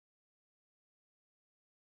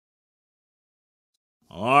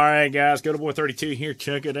All right, guys, Go to Boy 32 here.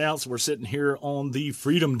 Check it out. So we're sitting here on the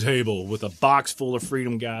Freedom Table with a box full of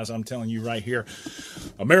Freedom, guys. I'm telling you right here,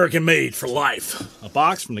 American made for life. A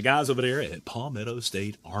box from the guys over there at Palmetto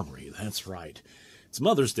State Armory. That's right. It's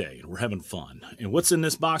Mother's Day, and we're having fun. And what's in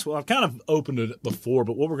this box? Well, I've kind of opened it before,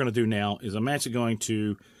 but what we're going to do now is I'm actually going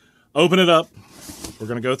to open it up. We're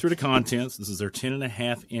going to go through the contents. This is their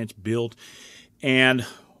 10.5-inch build, and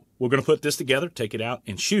we're going to put this together, take it out,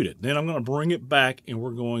 and shoot it. Then I'm going to bring it back, and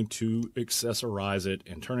we're going to accessorize it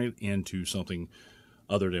and turn it into something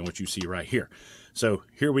other than what you see right here. So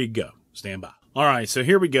here we go. Stand by. All right, so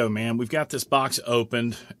here we go, man. We've got this box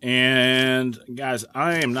opened, and guys,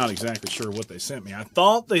 I am not exactly sure what they sent me. I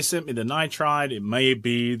thought they sent me the Nitride. It may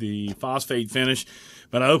be the phosphate finish,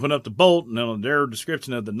 but I opened up the bolt, and on their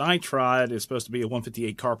description of the Nitride is supposed to be a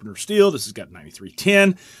 158 Carpenter steel. This has got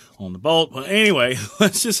 9310 on the bolt. Well, anyway,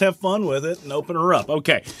 let's just have fun with it and open her up.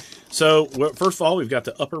 Okay, so first of all, we've got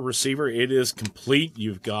the upper receiver. It is complete.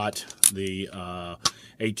 You've got the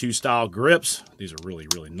A2 style grips. These are really,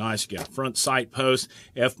 really nice. You got a front sight post,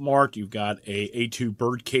 F-marked. You've got a A2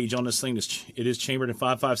 bird cage on this thing. It is chambered in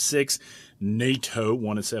 5.56 NATO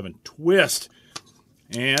 1-7 twist.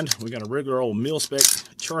 And we got a regular old mil-spec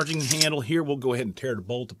charging handle here. We'll go ahead and tear the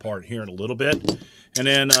bolt apart here in a little bit. And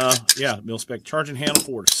then, yeah, mil-spec charging handle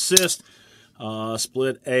for assist.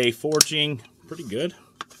 Split A forging. Pretty good.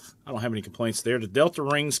 I don't have any complaints there. The Delta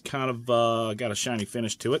ring's kind of got a shiny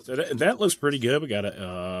finish to it. That looks pretty good. We got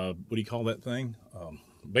a, what do you call that thing?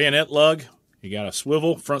 Bayonet lug. You got a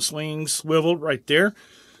swivel, front swing swivel right there.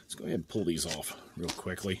 Let's go ahead and pull these off real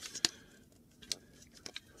quickly.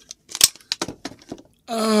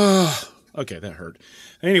 Okay, that hurt.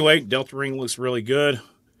 Anyway, Delta ring looks really good.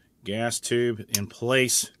 Gas tube in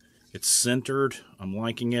place. It's centered. I'm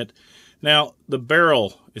liking it. Now, the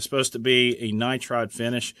barrel is supposed to be a nitride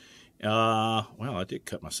finish. Well, I did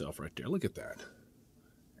cut myself right there. Look at that.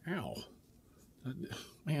 Ow.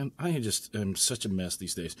 Man, I just am such a mess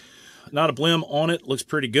these days. Not a blim on it. Looks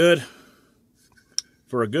pretty good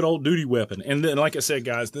for a good old duty weapon. And then, like I said,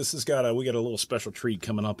 guys, this has got we got a little special treat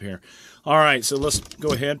coming up here. All right, so let's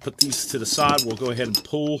go ahead and put these to the side. We'll go ahead and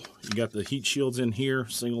pull. You got the heat shields in here,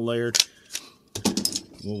 single layered.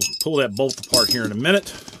 We'll pull that bolt apart here in a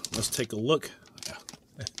minute. Let's take a look.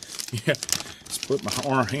 Yeah, split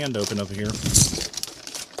my hand open up here.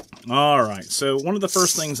 All right, so one of the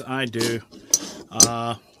first things I do,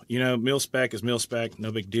 you know, mil-spec is mil-spec,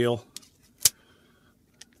 no big deal.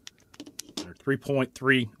 They're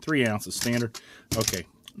 3.3 ounces standard. Okay.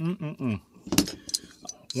 One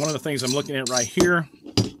of the things I'm looking at right here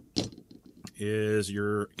is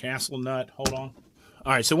your castle nut. Hold on.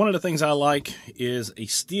 All right, so one of the things I like is a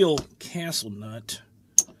steel castle nut.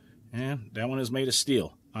 And that one is made of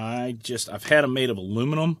steel. I've had them made of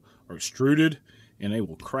aluminum or extruded, and they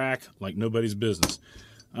will crack like nobody's business.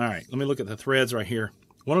 All right, let me look at the threads right here.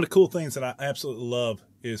 One of the cool things that I absolutely love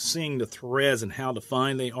is seeing the threads and how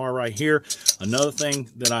defined they are right here. Another thing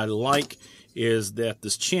that I like is that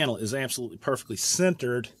this channel is absolutely perfectly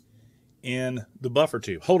centered in the buffer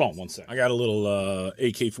tube. Hold on one sec. I got a little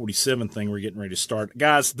AK-47 thing we're getting ready to start.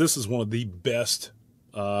 Guys, this is one of the best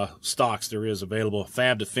stocks there is available.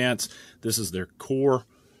 Fab Defense. This is their core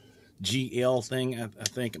GL thing. I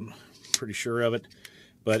think I'm pretty sure of it.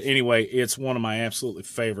 But anyway, it's one of my absolutely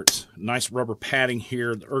favorites. Nice rubber padding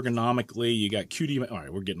here. Ergonomically, you got QD. All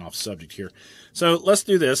right, we're getting off subject here. So let's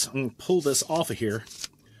do this. I'm going to pull this off of here.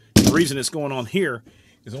 The reason it's going on here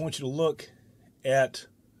is I want you to look at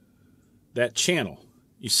that channel.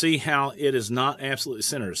 You see how it is not absolutely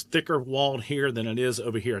centered. It's thicker walled here than it is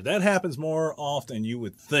over here. That happens more often than you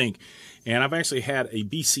would think. And I've actually had a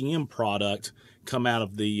BCM product come out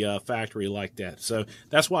of the factory like that. So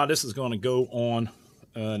that's why this is going to go on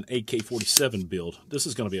an AK-47 build. This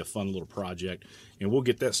is going to be a fun little project, and we'll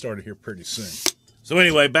get that started here pretty soon. So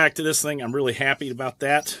anyway, back to this thing. I'm really happy about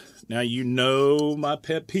that. Now, you know my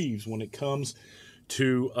pet peeves when it comes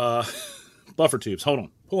to buffer tubes. Hold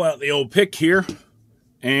on. Pull out the old pick here.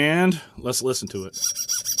 And let's listen to it.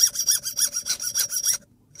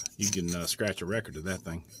 You can scratch a record of that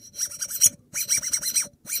thing.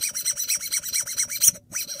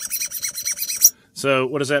 So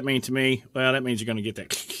what does that mean to me? Well, that means you're going to get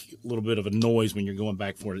that little bit of a noise when you're going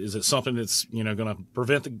back for it. Is it something that's, you know, going to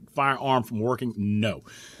prevent the firearm from working? No.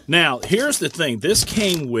 Now, here's the thing. This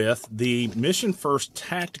came with the Mission First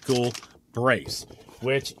Tactical Brace,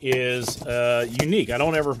 which is unique.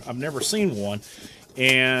 I've never seen one.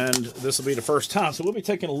 And this will be the first time, so we'll be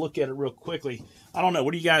taking a look at it real quickly. I don't know.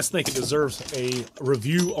 What do you guys think? It deserves a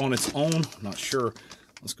review on its own. I'm not sure.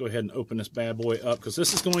 Let's go ahead and open this bad boy up, because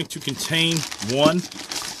this is going to contain one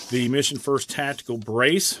the Mission First Tactical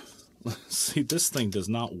Brace. See, this thing does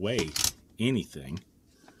not weigh anything.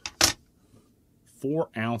 4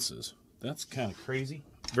 ounces. That's kind of crazy.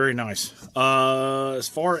 Very nice. As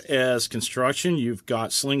far as construction, you've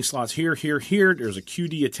got sling slots here, here, here. There's a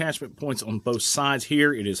QD attachment points on both sides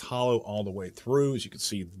here. It is hollow all the way through, as you can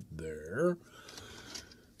see there.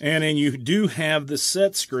 And then you do have the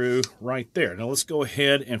set screw right there. Now let's go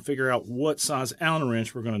ahead and figure out what size Allen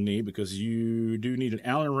wrench we're going to need, because you do need an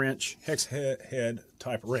Allen wrench, hex head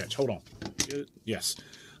type wrench. Hold on. Get it? Yes.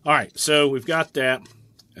 All right, so we've got that.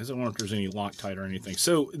 I don't wonder if there's any Loctite or anything.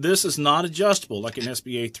 So this is not adjustable like an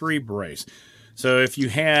SBA 3 brace. So if you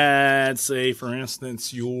had, say, for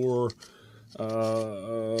instance, your,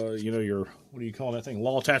 your, what do you call that thing?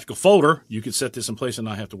 Law Tactical folder, you could set this in place and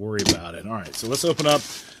not have to worry about it. All right, so let's open up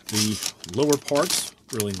the lower parts.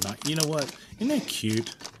 Really nice. You know what? Isn't that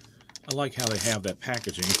cute? I like how they have that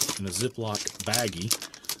packaging in a Ziploc baggie.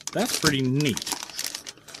 That's pretty neat.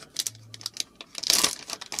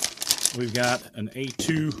 We've got an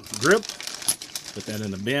A2 grip. Put that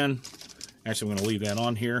in the bin. Actually, I'm going to leave that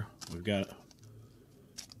on here. We've got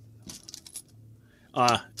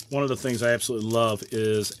one of the things I absolutely love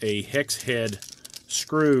is a hex head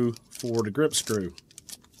screw for the grip screw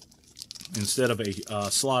instead of a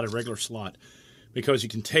regular slot, because you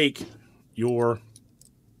can take your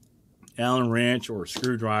Allen wrench or a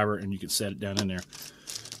screwdriver and you can set it down in there.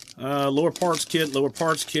 Lower parts kit,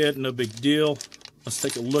 no big deal. Let's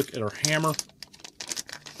take a look at our hammer.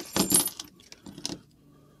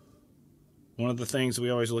 One of the things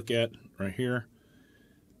we always look at right here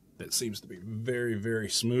that seems to be very, very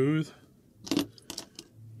smooth.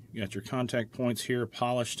 You got your contact points here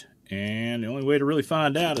polished, and the only way to really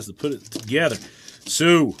find out is to put it together.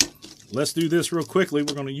 So let's do this real quickly.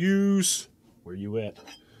 We're going to use, where you at?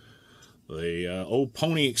 The old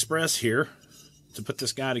Pony Express here to put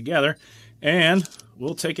this guy together, and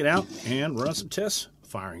we'll take it out and run some test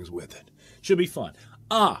firings with it. Should be fun.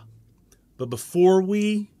 But before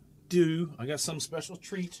we do, I got some special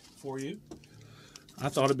treat for you. I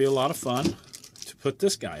thought it'd be a lot of fun to put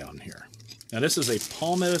this guy on here. Now this is a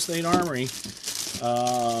Palmetto State Armory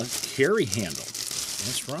carry handle.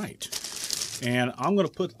 That's right. And I'm going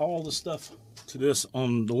to put all the stuff to this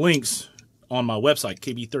on the links on my website,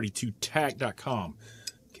 kb32tac.com.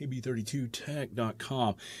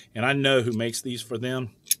 kb32tac.com. And I know who makes these for them,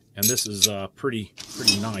 and this is pretty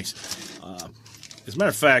nice. As a matter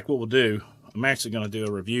of fact, what we'll do, I'm actually going to do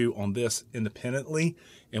a review on this independently,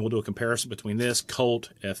 and we'll do a comparison between this, Colt,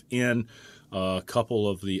 FN, a couple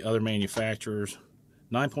of the other manufacturers.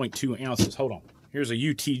 9.2 ounces. Hold on. Here's a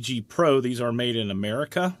UTG Pro. These are made in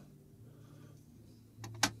America.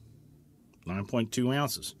 9.2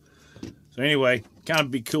 ounces. So anyway, kind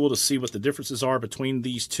of be cool to see what the differences are between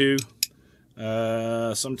these two.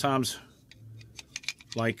 Sometimes,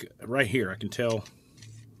 like right here, I can tell.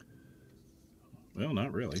 Well,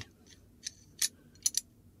 not really.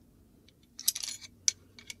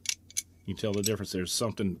 You can tell the difference. There's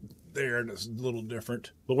something there that's a little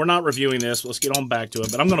different. But we're not reviewing this. Let's get on back to it.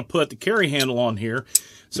 But I'm going to put the carry handle on here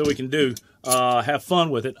so we can have fun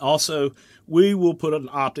with it. Also, we will put an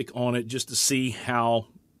optic on it just to see how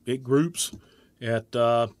it groups at,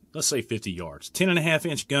 let's say, 50 yards.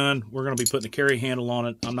 10.5-inch gun. We're going to be putting a carry handle on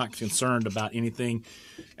it. I'm not concerned about anything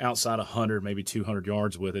outside 100, maybe 200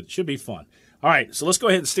 yards with it. It should be fun. All right, so let's go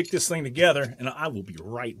ahead and stick this thing together, and I will be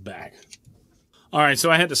right back. All right,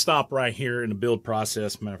 so I had to stop right here in the build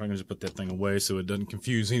process. Matter of fact, I'm going to put that thing away so it doesn't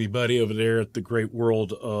confuse anybody over there at the great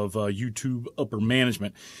world of YouTube upper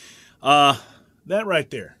management. That right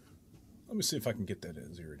there. Let me see if I can get that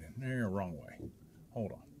zeroed in. There, wrong way.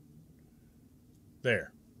 Hold on.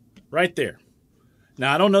 There. Right there.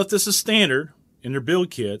 Now, I don't know if this is standard in their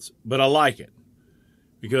build kits, but I like it.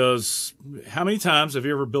 Because how many times have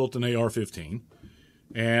you ever built an AR-15?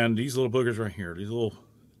 And these little boogers right here, these little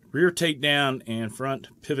rear takedown and front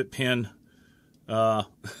pivot pin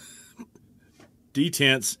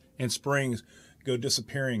detents and springs go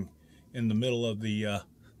disappearing in the middle of the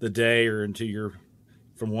day or into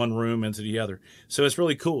from one room into the other. So it's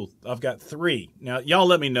really cool. I've got 3. Now, y'all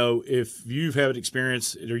let me know if you've had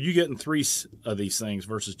experience. Are you getting 3 of these things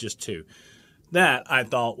versus just 2? That, I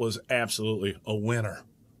thought, was absolutely a winner.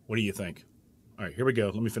 What do you think? All right, here we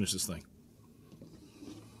go. Let me finish this thing.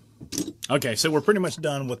 Okay, so we're pretty much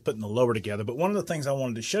done with putting the lower together, but one of the things I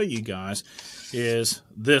wanted to show you guys is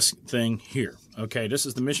this thing here. Okay, this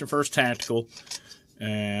is the Mission First Tactical,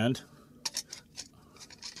 and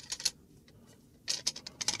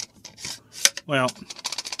well,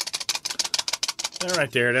 that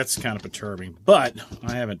right there, that's kind of perturbing, but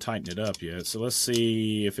I haven't tightened it up yet, so let's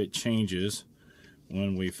see if it changes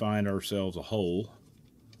when we find ourselves a hole.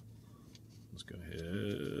 Let's go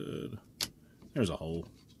ahead. There's a hole.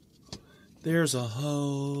 There's a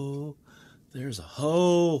hole. There's a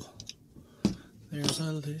hole. There's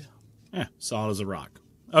a little. Solid as a rock.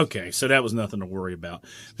 Okay, so that was nothing to worry about.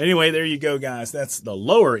 Anyway, there you go, guys. That's the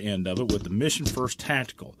lower end of it with the Mission First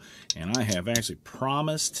Tactical. And I have actually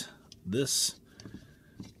promised this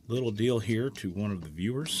little deal here to one of the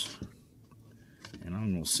viewers. And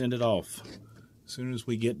I'm going to send it off as soon as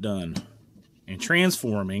we get done and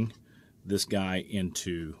transforming this guy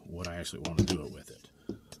into what I actually want to do it with it.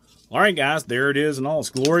 All right, guys, there it is in all its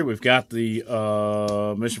glory. We've got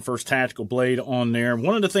the Mission First Tactical blade on there.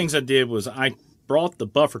 One of the things I did was I brought the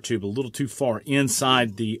buffer tube a little too far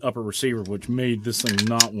inside the upper receiver, which made this thing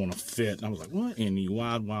not want to fit. And I was like, what in the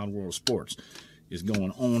wide, wide world of sports is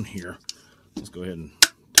going on here? Let's go ahead and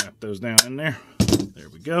tap those down in there. There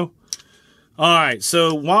we go. All right,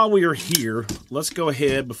 so while we are here, let's go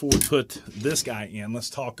ahead, before we put this guy in, let's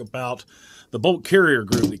talk about the bolt carrier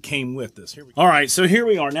group that came with this. All right, so here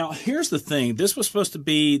we are. Now, here's the thing. This was supposed to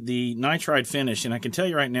be the nitride finish, and I can tell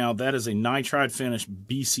you right now that is a nitride finish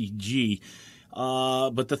BCG.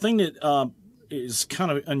 But the thing that is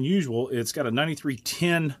kind of unusual, it's got a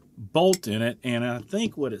 9310 bolt in it, and I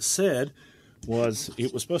think what it said was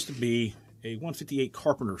it was supposed to be a 158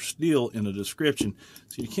 Carpenter steel in the description,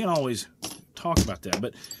 so you can't always talk about that.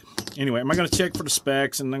 But anyway, am I going to check for the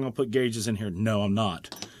specs and I'm going to put gauges in here? No, I'm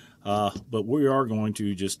not. But we are going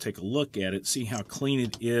to just take a look at it, see how clean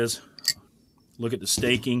it is, look at the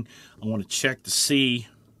staking. I want to check to see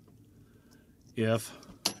if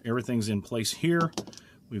everything's in place here.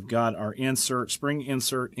 We've got our insert, spring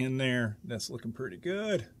insert in there. That's looking pretty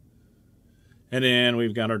good. And then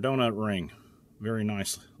we've got our donut ring. Very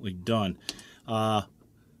nicely done.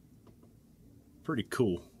 Pretty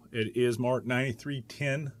cool. It is marked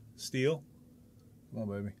 9310 steel. Come on,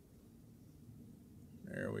 baby.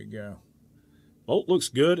 There we go. Bolt looks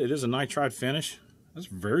good. It is a nitride finish. That's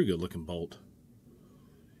a very good looking bolt.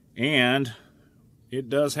 And it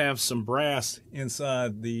does have some brass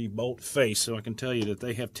inside the bolt face, so I can tell you that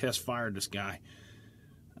they have test fired this guy.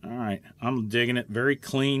 All right, I'm digging it. Very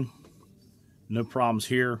clean. No problems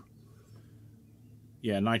here.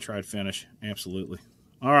 Yeah, nitride finish, absolutely.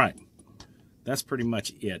 All right, that's pretty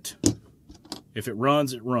much it. If it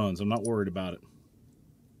runs, it runs. I'm not worried about it.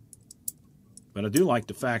 But I do like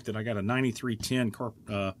the fact that I got a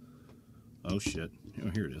 9310 oh shit, oh,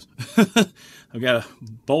 here it is. I've got a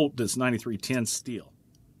bolt that's 9310 steel.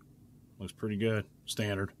 Looks pretty good,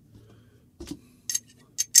 standard.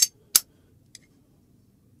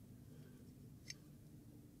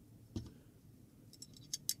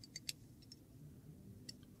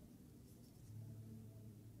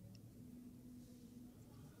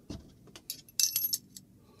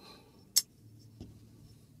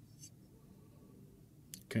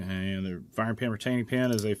 Okay, and the firing pin retaining pin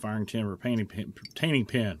is a firing pin retaining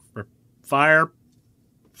pin. Firing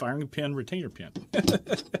pin retainer pin.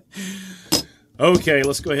 Okay,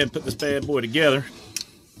 let's go ahead and put this bad boy together.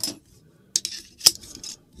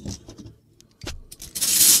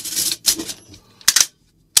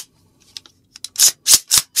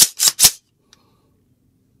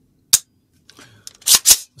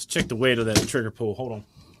 Let's check the weight of that trigger pull. Hold on.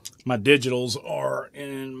 My digitals are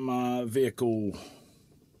in my vehicle.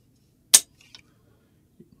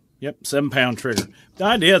 Yep, 7-pound trigger. The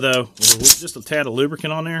idea, though, was just a tad of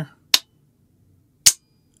lubricant on there.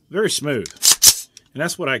 Very smooth. And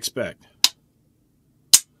that's what I expect.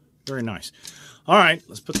 Very nice. All right,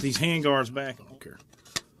 let's put these hand guards back. I don't care.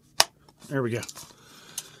 There we go.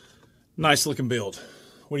 Nice looking build.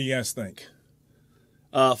 What do you guys think?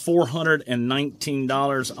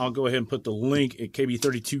 $419. I'll go ahead and put the link at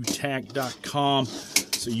kb32tac.com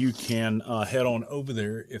so you can head on over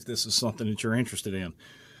there if this is something that you're interested in.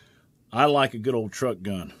 I like a good old truck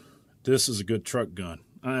gun. This is a good truck gun.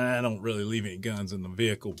 I don't really leave any guns in the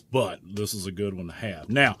vehicle, but this is a good one to have.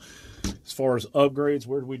 Now, as far as upgrades,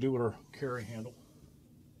 where do we do with our carry handle?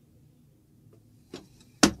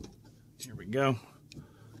 Here we go.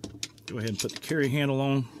 Go ahead and put the carry handle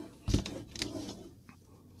on.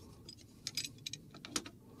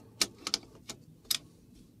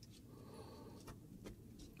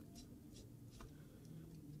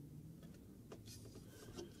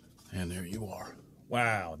 And there you are.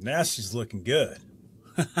 Wow, now she's looking good.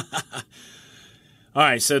 All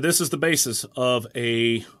right, so this is the basis of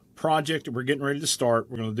a project that we're getting ready to start.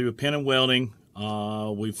 We're going to do a pin and welding.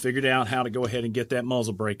 We've figured out how to go ahead and get that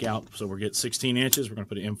muzzle brake out. So we're getting 16 inches. We're going to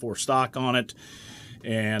put an M4 stock on it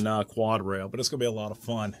and quad rail. But it's going to be a lot of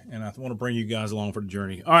fun, and I want to bring you guys along for the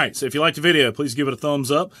journey. All right, so if you liked the video, please give it a thumbs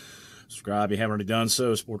up. Subscribe if you haven't already done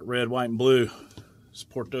so. Support the red, white, and blue.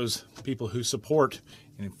 Support those people who support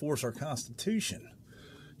and enforce our Constitution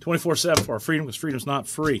 24/7 for our freedom, because freedom's not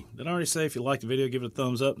free. Did I already say if you like the video, give it a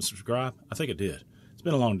thumbs up and subscribe? I think it did. It's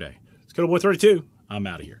been a long day. It's Boy 32. I'm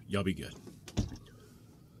out of here. Y'all be good.